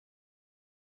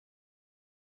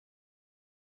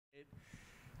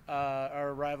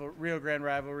Our Rio Grande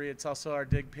rivalry. It's also our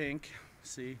Dig Pink.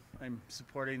 See, I'm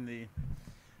supporting the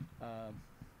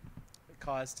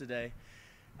cause today.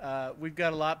 We've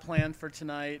got a lot planned for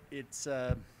tonight. It's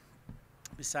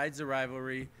besides the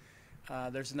rivalry.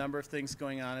 There's a number of things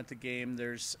going on at the game.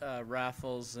 There's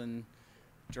raffles and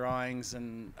drawings,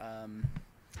 and I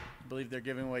believe they're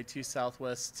giving away 2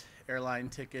 Southwest airline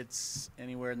tickets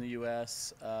anywhere in the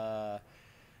U.S.,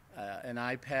 an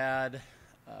iPad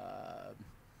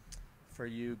for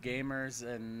you gamers,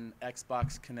 and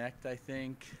Xbox Connect, I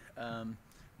think.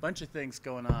 Bunch of things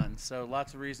going on, so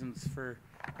lots of reasons for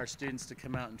our students to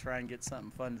come out and try and get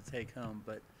something fun to take home.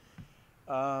 But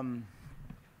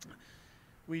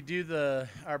we do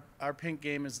our pink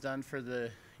game is done for the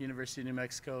University of New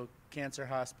Mexico Cancer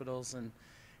Hospitals, and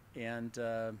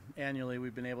annually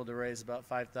we've been able to raise about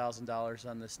 $5,000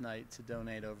 on this night to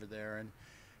donate over there. And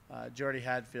Jordy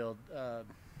Hadfield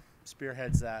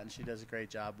spearheads that, and she does a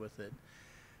great job with it.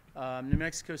 New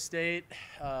Mexico State,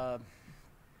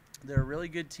 they're a really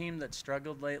good team that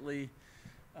struggled lately.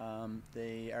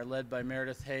 They are led by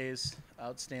Meredith Hayes,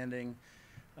 outstanding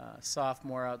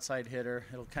sophomore outside hitter.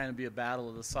 It'll kind of be a battle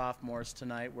of the sophomores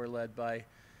tonight. We're led by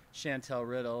Chantel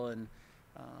Riddle, and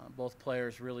both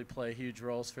players really play huge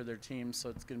roles for their teams, so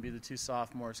it's going to be the 2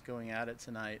 sophomores going at it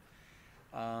tonight.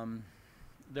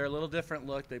 They're a little different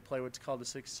look. They play what's called a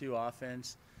 6-2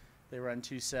 offense. They run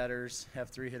 2 setters, have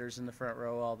 3 hitters in the front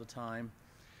row all the time.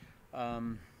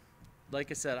 Like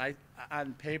I said,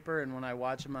 on paper and when I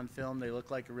watch them on film, they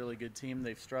look like a really good team.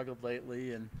 They've struggled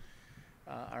lately and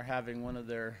are having one of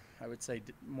their, I would say,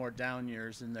 more down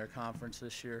years in their conference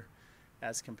this year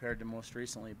as compared to most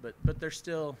recently. But they're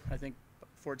still, I think,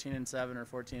 14-7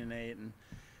 or 14-8,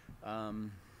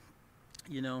 and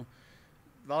you know,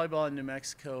 volleyball in New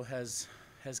Mexico has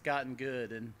gotten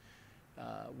good, and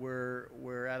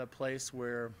we're at a place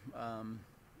where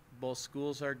both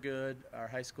schools are good. Our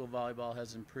high school volleyball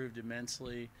has improved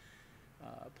immensely.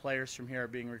 Players from here are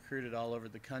being recruited all over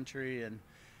the country, and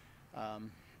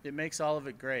it makes all of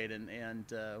it great. And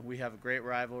we have a great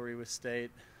rivalry with State.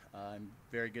 I'm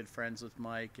very good friends with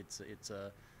Mike. It's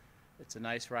a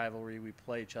nice rivalry. We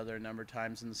play each other a number of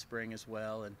times in the spring as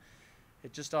well, and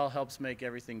it just all helps make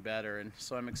everything better. And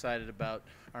so I'm excited about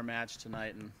our match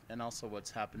tonight, and also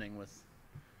what's happening with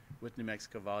New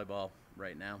Mexico volleyball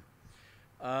right now.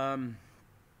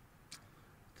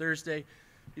 Thursday,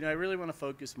 you know, I really want to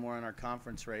focus more on our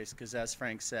conference race because, as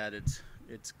Frank said, it's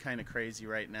kind of crazy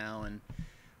right now, and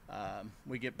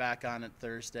we get back on it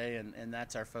Thursday, and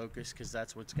that's our focus because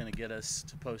that's what's going to get us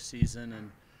to postseason.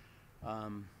 And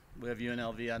we have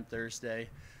UNLV on Thursday.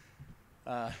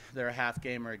 They're a half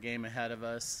game or a game ahead of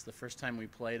us. The first time we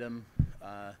played them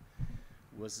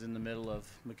was in the middle of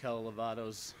Michaela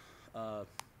Lovato's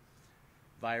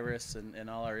virus and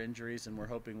all our injuries, and we're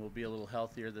hoping we'll be a little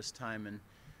healthier this time and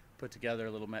put together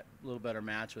a little better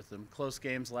match with them. Close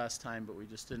games last time, but we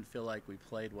just didn't feel like we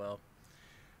played well.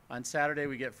 On Saturday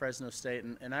we get Fresno State,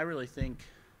 and I really think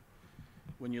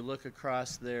when you look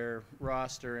across their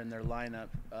roster and their lineup,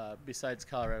 besides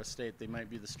Colorado State, they might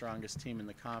be the strongest team in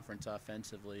the conference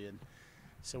offensively, and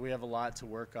so we have a lot to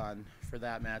work on for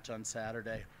that match on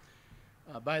Saturday.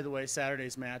 By the way,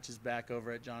 Saturday's match is back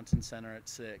over at Johnson Center at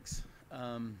 6.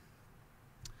 Other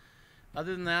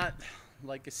than that,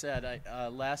 like I said,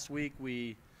 last week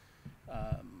we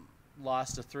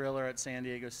lost a thriller at San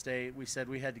Diego State. We said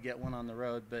we had to get one on the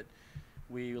road, but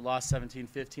we lost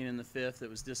 17-15 in the 5th. It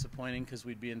was disappointing because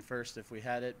we'd be in first if we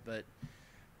had it, but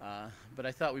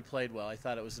I thought we played well. I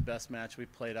thought it was the best match we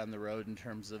played on the road in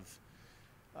terms of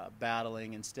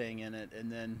battling and staying in it,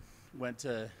 and then went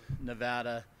to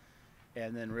Nevada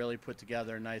and then really put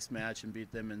together a nice match and beat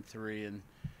them in 3, and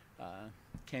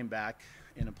came back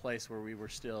in a place where we were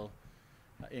still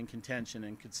in contention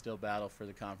and could still battle for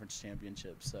the conference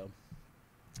championship. So,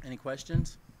 any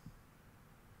questions?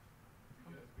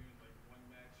 You guys being like one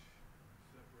match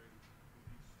separated with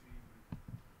each team,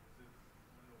 is it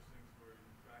one of those things where you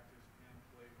practice can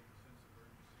play with a sense of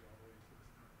urgency all the way to this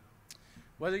time now?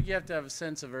 Whether you have to have a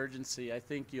sense of urgency, I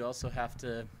think you also have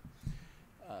to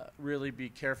really be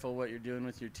careful what you're doing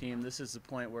with your team. This is the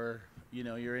point where, you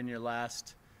know, you're in your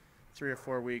last 3 or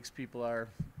 4 weeks. People are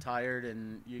tired,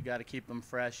 and you got to keep them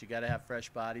fresh. You got to have fresh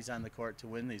bodies on the court to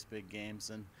win these big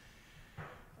games, and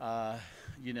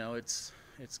you know, it's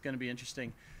going to be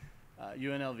interesting.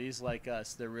 UNLV's like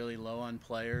us; they're really low on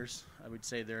players. I would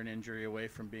say they're an injury away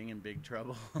from being in big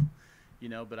trouble. You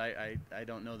know, but I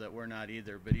don't know that we're not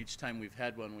either. But each time we've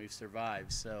had one, we've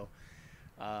survived. So,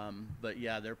 but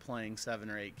yeah, they're playing 7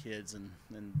 or 8 kids, and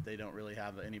they don't really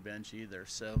have any bench either.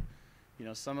 So, you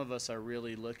know, some of us are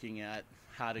really looking at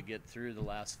how to get through the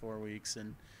last 4 weeks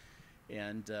and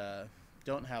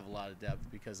don't have a lot of depth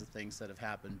because of things that have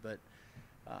happened. But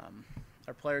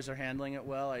our players are handling it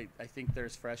well. I think they're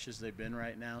as fresh as they've been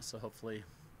right now, so hopefully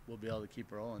we'll be able to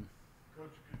keep rolling. Coach,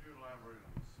 could you elaborate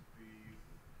on the speed,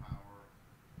 the power,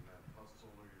 and that hustle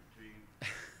of your team?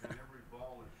 And every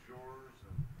ball is yours,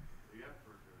 and the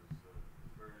effort is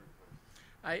very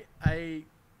impressive.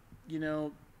 You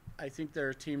know, I think there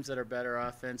are teams that are better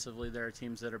offensively. There are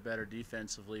teams that are better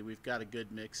defensively. We've got a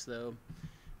good mix, though,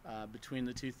 between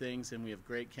the two things, and we have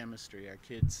great chemistry. Our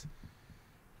kids,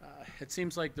 it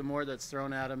seems like the more that's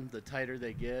thrown at them, the tighter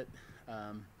they get.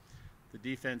 The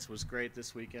defense was great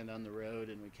this weekend on the road,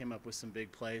 and we came up with some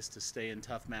big plays to stay in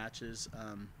tough matches.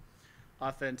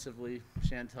 Offensively,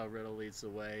 Chantel Riddle leads the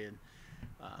way, and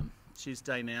she's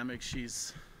dynamic.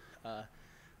 She's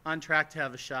on track to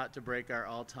have a shot to break our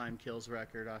all-time kills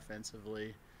record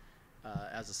offensively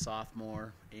as a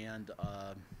sophomore, and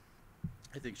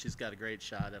I think she's got a great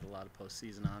shot at a lot of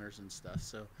postseason honors and stuff.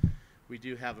 So we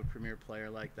do have a premier player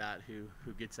like that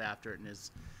who gets after it, and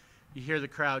you hear the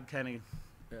crowd kind of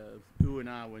ooh and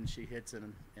ah when she hits it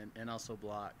and also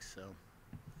blocks. So.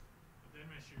 But then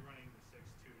when she's running the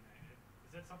 6-2 tonight,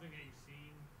 is that something that you've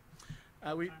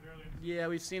seen? Yeah,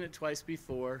 we've seen it twice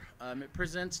before. It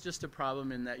presents just a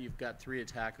problem in that you've got 3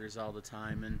 attackers all the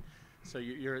time, and so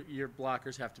your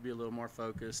blockers have to be a little more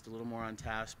focused, a little more on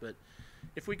task. But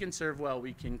if we can serve well,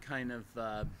 we can kind of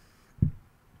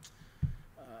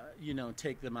you know,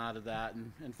 take them out of that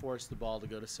and force the ball to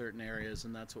go to certain areas,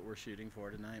 and that's what we're shooting for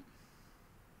tonight.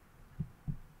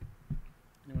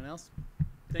 Anyone else?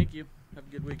 Thank you. Have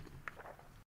a good week.